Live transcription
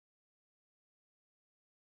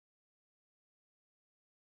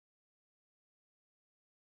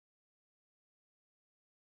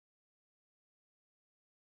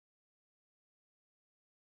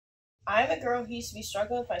I'm a girl who used to be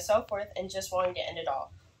struggling with my self-worth and just wanting to end it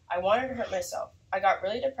all. I wanted to hurt myself. I got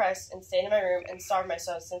really depressed and stayed in my room and starved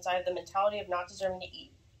myself since I have the mentality of not deserving to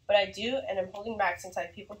eat. But I do, and I'm holding back since I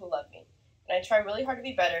have people who love me. And I try really hard to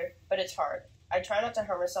be better, but it's hard. I try not to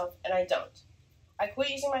hurt myself, and I don't. I quit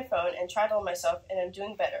using my phone and try to love myself, and I'm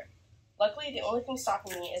doing better. Luckily, the only thing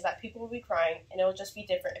stopping me is that people will be crying, and it will just be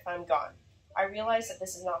different if I'm gone. I realize that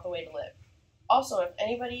this is not the way to live. Also, if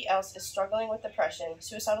anybody else is struggling with depression,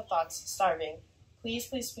 suicidal thoughts, starving, please,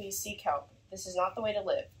 please, please seek help. This is not the way to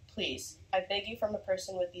live. Please. I beg you from a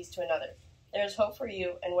person with these to another. There is hope for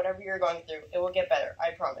you, and whatever you're going through, it will get better.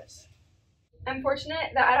 I promise. I'm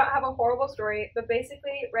fortunate that I don't have a horrible story, but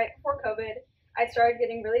basically, right before COVID, I started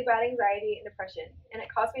getting really bad anxiety and depression, and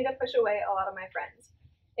it caused me to push away a lot of my friends.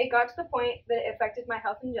 It got to the point that it affected my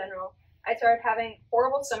health in general. I started having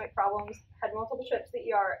horrible stomach problems, had multiple trips to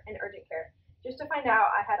the ER and urgent care, just to find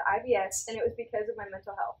out I had IBS, and it was because of my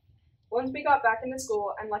mental health. Once we got back into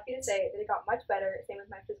school, I'm lucky to say that it got much better, same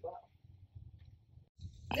with my physical health.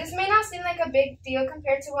 This may not seem like a big deal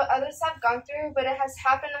compared to what others have gone through, but it has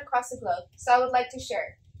happened across the globe, so I would like to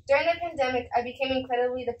share. During the pandemic, I became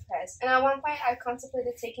incredibly depressed, and at one point I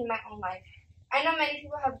contemplated taking my own life. I know many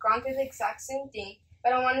people have gone through the exact same thing,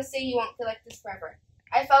 but I want to say you won't feel like this forever.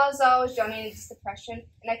 I felt as though I was drowning in this depression,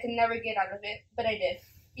 and I could never get out of it, but I did.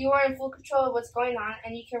 You are in full control of what's going on,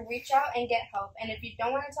 and you can reach out and get help, and if you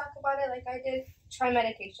don't want to talk about it like I did, try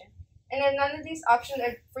medication. And if none of these options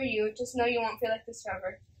are for you, just know you won't feel like this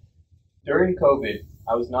forever. During COVID,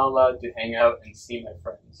 I was not allowed to hang out and see my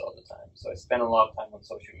friends all the time, so I spent a lot of time on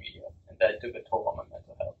social media, and that took a toll on my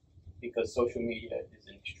mental health, because social media is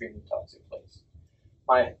an extremely toxic place.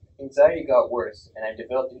 My anxiety got worse, and I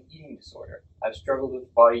developed an eating disorder. I've struggled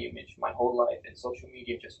with body image my whole life, and social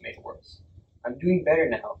media just made it worse. I'm doing better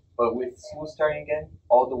now, but with school starting again,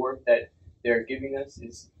 all the work that they're giving us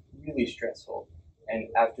is really stressful, and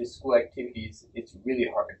after school activities, it's really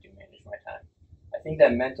hard to manage my time. I think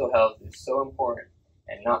that mental health is so important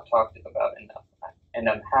and not talked about enough, and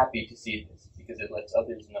I'm happy to see this because it lets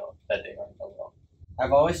others know that they aren't alone.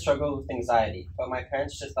 I've always struggled with anxiety, but my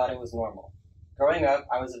parents just thought it was normal. Growing up,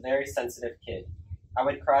 I was a very sensitive kid. I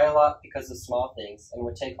would cry a lot because of small things and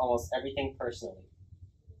would take almost everything personally.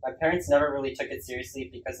 My parents never really took it seriously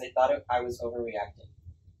because they thought I was overreacting,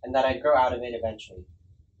 and that I'd grow out of it eventually.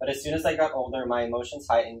 But as soon as I got older, my emotions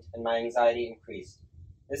heightened and my anxiety increased.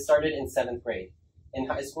 This started in 7th grade. In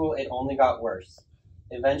high school, it only got worse.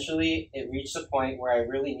 Eventually, it reached a point where I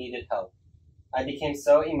really needed help. I became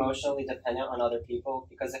so emotionally dependent on other people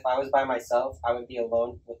because if I was by myself, I would be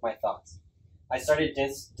alone with my thoughts. I started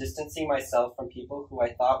distancing myself from people who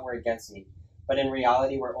I thought were against me, but in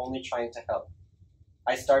reality were only trying to help.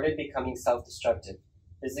 I started becoming self-destructive,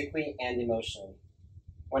 physically and emotionally.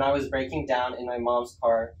 When I was breaking down in my mom's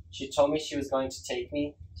car, she told me she was going to take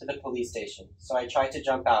me to the police station, so I tried to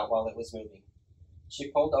jump out while it was moving. She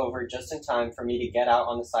pulled over just in time for me to get out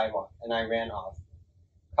on the sidewalk, and I ran off.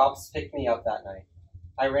 Cops picked me up that night.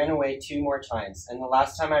 I ran away 2 more times, and the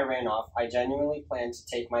last time I ran off, I genuinely planned to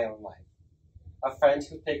take my own life. A friend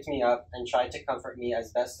who picked me up and tried to comfort me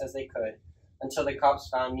as best as they could until the cops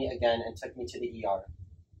found me again and took me to the ER.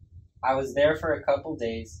 I was there for a couple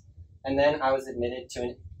days, and then I was admitted to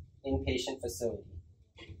an inpatient facility.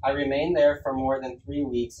 I remained there for more than 3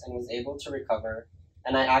 weeks and was able to recover,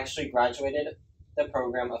 and I actually graduated the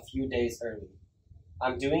program a few days early.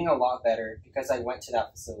 I'm doing a lot better because I went to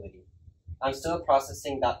that facility. I'm still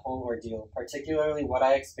processing that whole ordeal, particularly what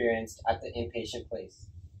I experienced at the inpatient place.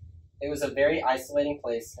 It was a very isolating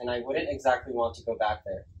place, and I wouldn't exactly want to go back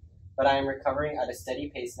there. But I am recovering at a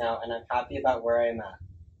steady pace now, and I'm happy about where I am at.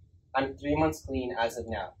 I'm 3 months clean as of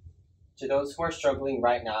now. To those who are struggling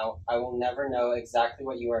right now, I will never know exactly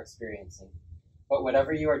what you are experiencing. But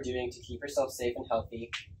whatever you are doing to keep yourself safe and healthy,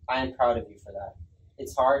 I am proud of you for that.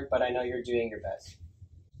 It's hard, but I know you're doing your best.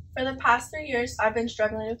 For the past 3 years, I've been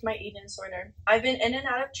struggling with my eating disorder. I've been in and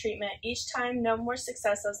out of treatment, each time no more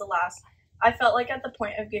success as the last. I felt like at the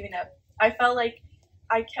point of giving up. I felt like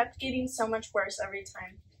I kept getting so much worse every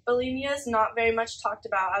time. Bulimia is not very much talked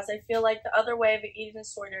about, as I feel like the other way of an eating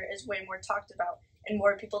disorder is way more talked about, and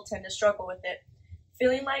more people tend to struggle with it.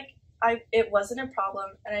 Feeling like it wasn't a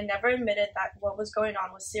problem, and I never admitted that what was going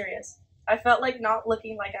on was serious. I felt like not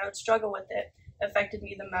looking like I would struggle with it affected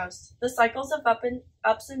me the most. The cycles of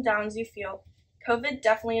ups and downs you feel. COVID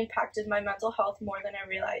definitely impacted my mental health more than I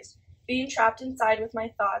realized. Being trapped inside with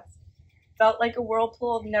my thoughts felt like a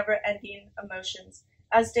whirlpool of never-ending emotions.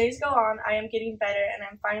 As days go on, I am getting better, and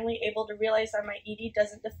I'm finally able to realize that my ED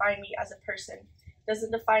doesn't define me as a person,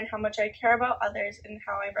 doesn't define how much I care about others and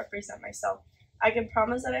how I represent myself. I can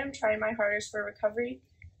promise that I am trying my hardest for recovery,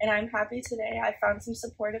 and I'm happy today I found some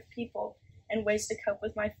supportive people and ways to cope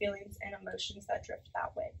with my feelings and emotions that drift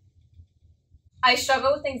that way. I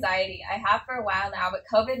struggle with anxiety. I have for a while now, but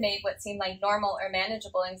COVID made what seemed like normal or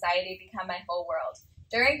manageable anxiety become my whole world.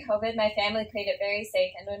 During COVID, my family played it very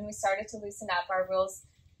safe, and when we started to loosen up our rules,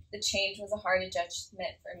 the change was a hard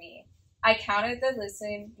adjustment for me. I countered the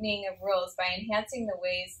loosening of rules by enhancing the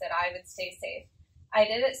ways that I would stay safe. I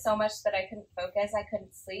did it so much that I couldn't focus, I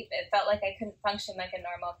couldn't sleep. It felt like I couldn't function like a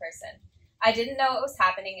normal person. I didn't know what was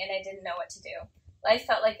happening, and I didn't know what to do. Life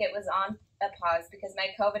felt like it was on a pause because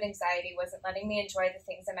my COVID anxiety wasn't letting me enjoy the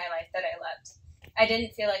things in my life that I loved. I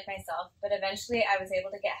didn't feel like myself, but eventually I was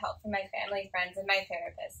able to get help from my family, friends, and my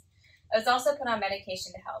therapist. I was also put on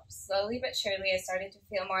medication to help. Slowly but surely, I started to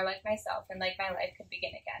feel more like myself and like my life could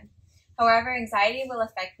begin again. However, anxiety will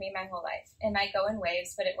affect me my whole life. It might go in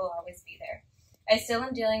waves, but it will always be there. I still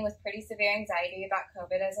am dealing with pretty severe anxiety about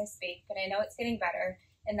COVID as I speak, but I know it's getting better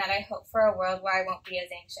and that I hope for a world where I won't be as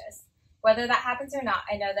anxious. Whether that happens or not,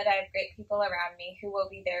 I know that I have great people around me who will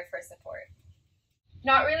be there for support.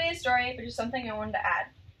 Not really a story, but just something I wanted to add.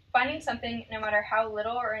 Finding something, no matter how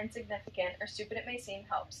little or insignificant or stupid it may seem,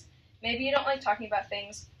 helps. Maybe you don't like talking about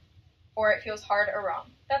things, or it feels hard or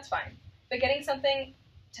wrong. That's fine. But getting something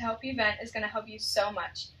to help you vent is going to help you so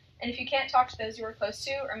much. And if you can't talk to those you are close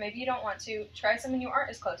to, or maybe you don't want to, try someone you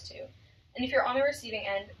aren't as close to. And if you're on the receiving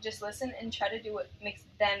end, just listen and try to do what makes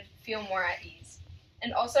them feel more at ease.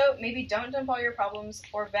 And also, maybe don't dump all your problems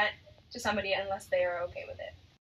or vent to somebody unless they are okay with it.